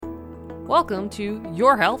Welcome to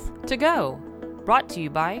Your Health to Go, brought to you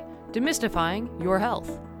by Demystifying Your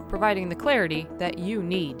Health, providing the clarity that you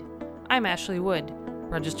need. I'm Ashley Wood,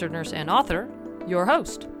 registered nurse and author, your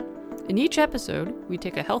host. In each episode, we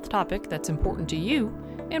take a health topic that's important to you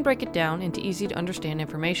and break it down into easy-to-understand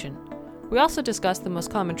information. We also discuss the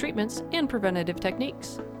most common treatments and preventative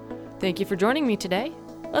techniques. Thank you for joining me today.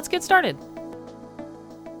 Let's get started.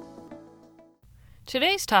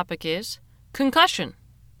 Today's topic is concussion.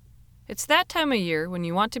 It's that time of year when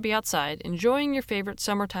you want to be outside enjoying your favorite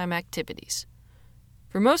summertime activities.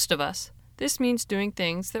 For most of us, this means doing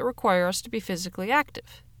things that require us to be physically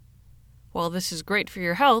active. While this is great for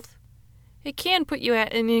your health, it can put you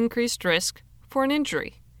at an increased risk for an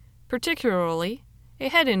injury, particularly a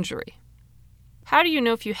head injury. How do you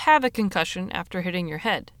know if you have a concussion after hitting your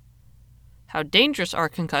head? How dangerous are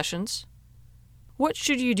concussions? What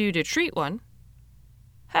should you do to treat one?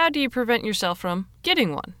 How do you prevent yourself from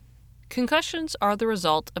getting one? Concussions are the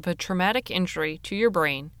result of a traumatic injury to your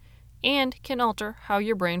brain and can alter how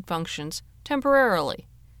your brain functions temporarily.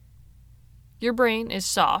 Your brain is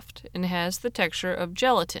soft and has the texture of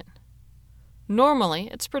gelatin. Normally,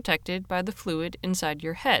 it's protected by the fluid inside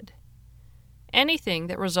your head. Anything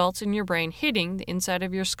that results in your brain hitting the inside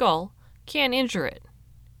of your skull can injure it.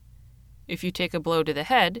 If you take a blow to the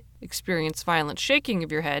head, experience violent shaking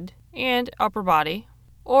of your head and upper body,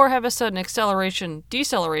 or have a sudden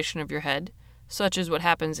acceleration-deceleration of your head, such as what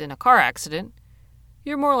happens in a car accident,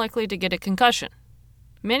 you're more likely to get a concussion.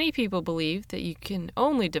 Many people believe that you can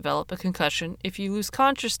only develop a concussion if you lose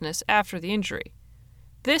consciousness after the injury.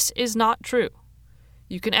 This is not true.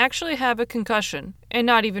 You can actually have a concussion and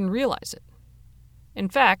not even realize it. In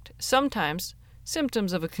fact, sometimes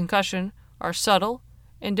symptoms of a concussion are subtle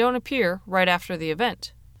and don't appear right after the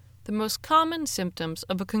event. The most common symptoms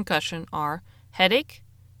of a concussion are headache,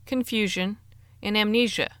 confusion, and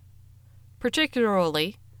amnesia,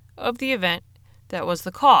 particularly of the event that was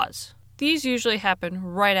the cause. These usually happen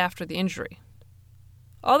right after the injury.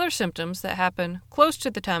 Other symptoms that happen close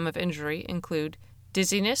to the time of injury include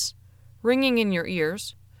dizziness, ringing in your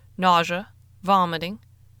ears, nausea, vomiting,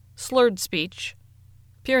 slurred speech,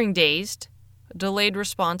 appearing dazed, delayed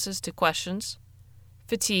responses to questions,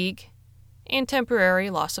 fatigue, and temporary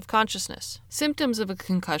loss of consciousness. Symptoms of a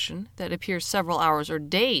concussion that appear several hours or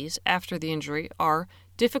days after the injury are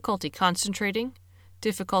difficulty concentrating,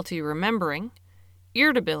 difficulty remembering,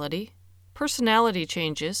 irritability, personality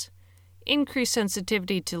changes, increased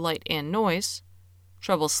sensitivity to light and noise,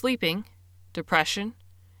 trouble sleeping, depression,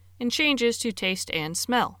 and changes to taste and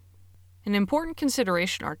smell. An important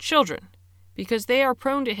consideration are children, because they are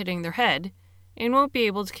prone to hitting their head and won't be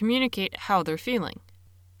able to communicate how they're feeling.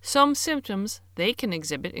 Some symptoms they can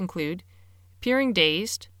exhibit include appearing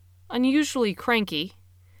dazed, unusually cranky,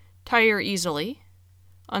 tire easily,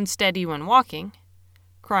 unsteady when walking,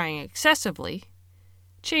 crying excessively,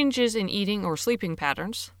 changes in eating or sleeping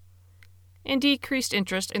patterns, and decreased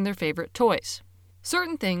interest in their favorite toys.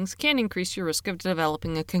 Certain things can increase your risk of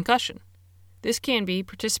developing a concussion. This can be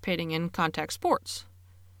participating in contact sports,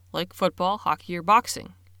 like football, hockey, or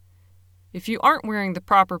boxing. If you aren't wearing the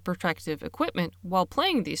proper protective equipment while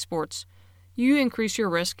playing these sports, you increase your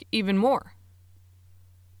risk even more.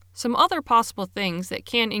 Some other possible things that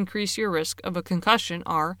can increase your risk of a concussion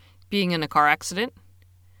are being in a car accident,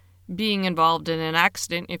 being involved in an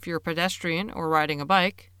accident if you're a pedestrian or riding a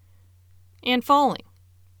bike, and falling.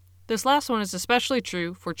 This last one is especially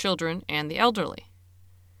true for children and the elderly.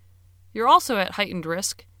 You're also at heightened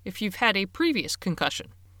risk if you've had a previous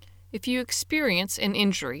concussion. If you experience an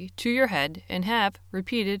injury to your head and have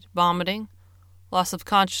repeated vomiting, loss of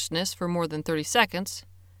consciousness for more than 30 seconds,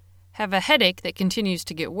 have a headache that continues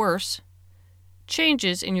to get worse,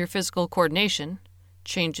 changes in your physical coordination,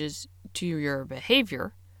 changes to your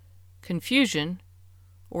behavior, confusion,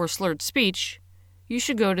 or slurred speech, you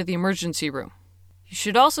should go to the emergency room. You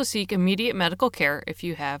should also seek immediate medical care if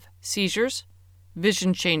you have seizures,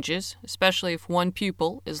 vision changes, especially if one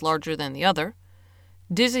pupil is larger than the other,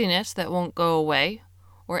 dizziness that won't go away,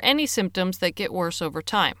 or any symptoms that get worse over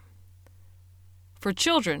time. For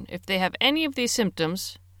children, if they have any of these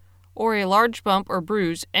symptoms, or a large bump or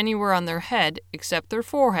bruise anywhere on their head except their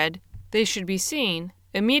forehead, they should be seen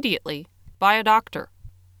immediately by a doctor.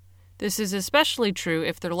 This is especially true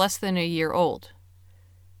if they're less than a year old.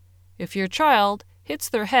 If your child hits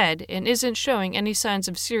their head and isn't showing any signs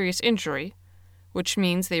of serious injury, which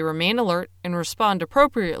means they remain alert and respond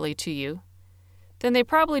appropriately to you, then they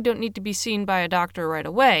probably don't need to be seen by a doctor right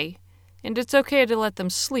away, and it's okay to let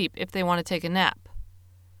them sleep if they want to take a nap.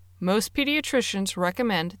 Most pediatricians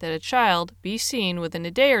recommend that a child be seen within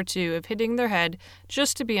a day or two of hitting their head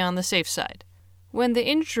just to be on the safe side. When the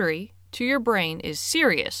injury to your brain is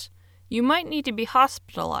serious, you might need to be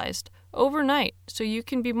hospitalized overnight so you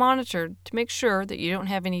can be monitored to make sure that you don't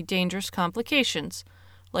have any dangerous complications,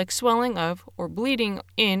 like swelling of or bleeding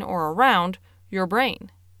in or around your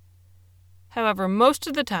brain. However, most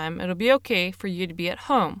of the time it'll be okay for you to be at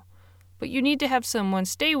home, but you need to have someone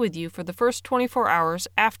stay with you for the first 24 hours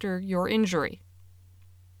after your injury.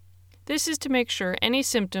 This is to make sure any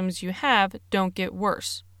symptoms you have don't get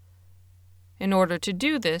worse. In order to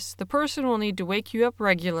do this, the person will need to wake you up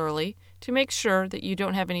regularly to make sure that you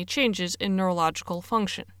don't have any changes in neurological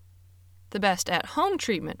function. The best at-home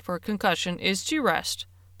treatment for a concussion is to rest,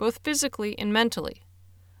 both physically and mentally.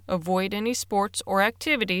 Avoid any sports or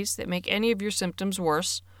activities that make any of your symptoms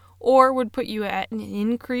worse or would put you at an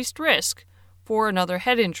increased risk for another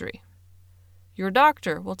head injury. Your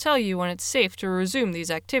doctor will tell you when it's safe to resume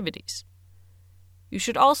these activities. You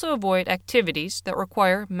should also avoid activities that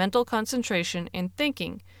require mental concentration and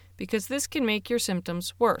thinking because this can make your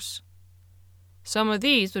symptoms worse. Some of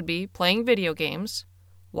these would be playing video games,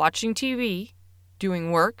 watching TV,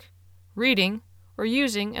 doing work, reading, or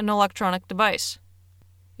using an electronic device.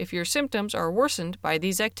 If your symptoms are worsened by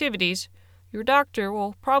these activities, your doctor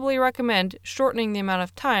will probably recommend shortening the amount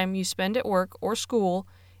of time you spend at work or school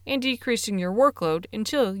and decreasing your workload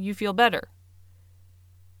until you feel better.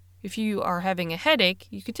 If you are having a headache,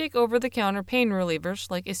 you can take over-the-counter pain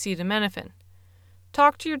relievers like acetaminophen.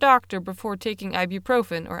 Talk to your doctor before taking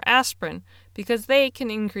ibuprofen or aspirin because they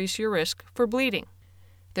can increase your risk for bleeding.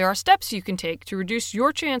 There are steps you can take to reduce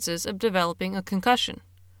your chances of developing a concussion.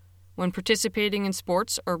 When participating in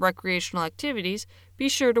sports or recreational activities, be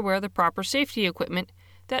sure to wear the proper safety equipment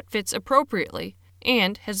that fits appropriately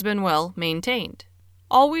and has been well maintained.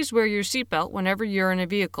 Always wear your seatbelt whenever you're in a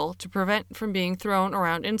vehicle to prevent from being thrown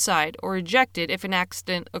around inside or ejected if an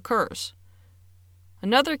accident occurs.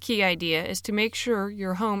 Another key idea is to make sure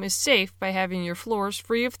your home is safe by having your floors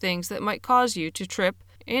free of things that might cause you to trip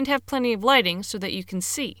and have plenty of lighting so that you can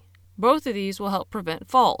see. Both of these will help prevent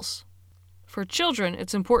falls. For children,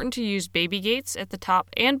 it's important to use baby gates at the top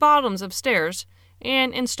and bottoms of stairs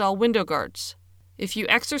and install window guards. If you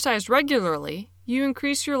exercise regularly, you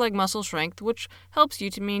increase your leg muscle strength, which helps you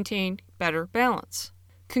to maintain better balance.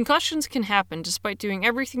 Concussions can happen despite doing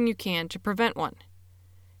everything you can to prevent one.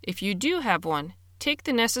 If you do have one, take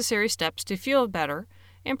the necessary steps to feel better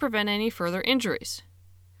and prevent any further injuries.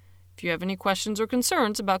 If you have any questions or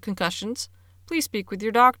concerns about concussions, please speak with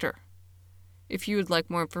your doctor. If you would like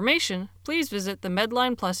more information, please visit the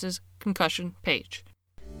Medline Plus's concussion page.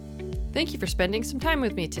 Thank you for spending some time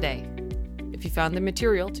with me today. If you found the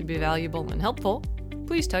material to be valuable and helpful,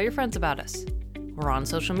 please tell your friends about us. We're on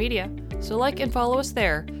social media, so like and follow us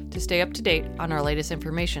there to stay up to date on our latest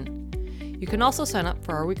information. You can also sign up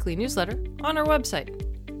for our weekly newsletter on our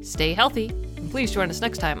website. Stay healthy, and please join us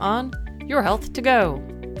next time on Your Health to Go.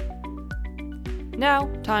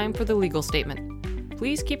 Now, time for the legal statement.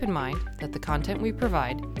 Please keep in mind that the content we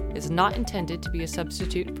provide is not intended to be a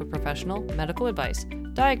substitute for professional medical advice,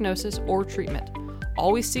 diagnosis, or treatment.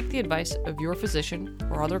 Always seek the advice of your physician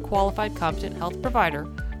or other qualified competent health provider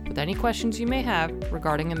with any questions you may have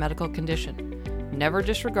regarding a medical condition. Never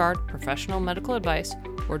disregard professional medical advice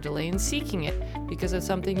or delay in seeking it because of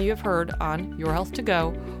something you have heard on Your Health to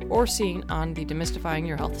Go or seen on the Demystifying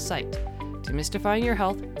Your Health site. Demystifying Your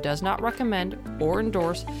Health does not recommend or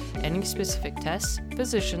endorse any specific tests,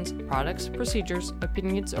 physicians, products, procedures,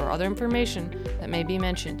 opinions, or other information that may be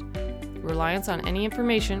mentioned. Reliance on any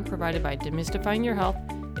information provided by Demystifying Your Health,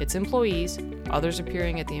 its employees, others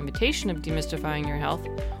appearing at the invitation of Demystifying Your Health,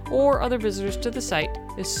 or other visitors to the site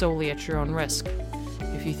is solely at your own risk.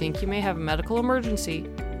 If you think you may have a medical emergency,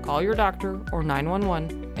 call your doctor or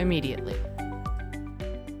 911 immediately.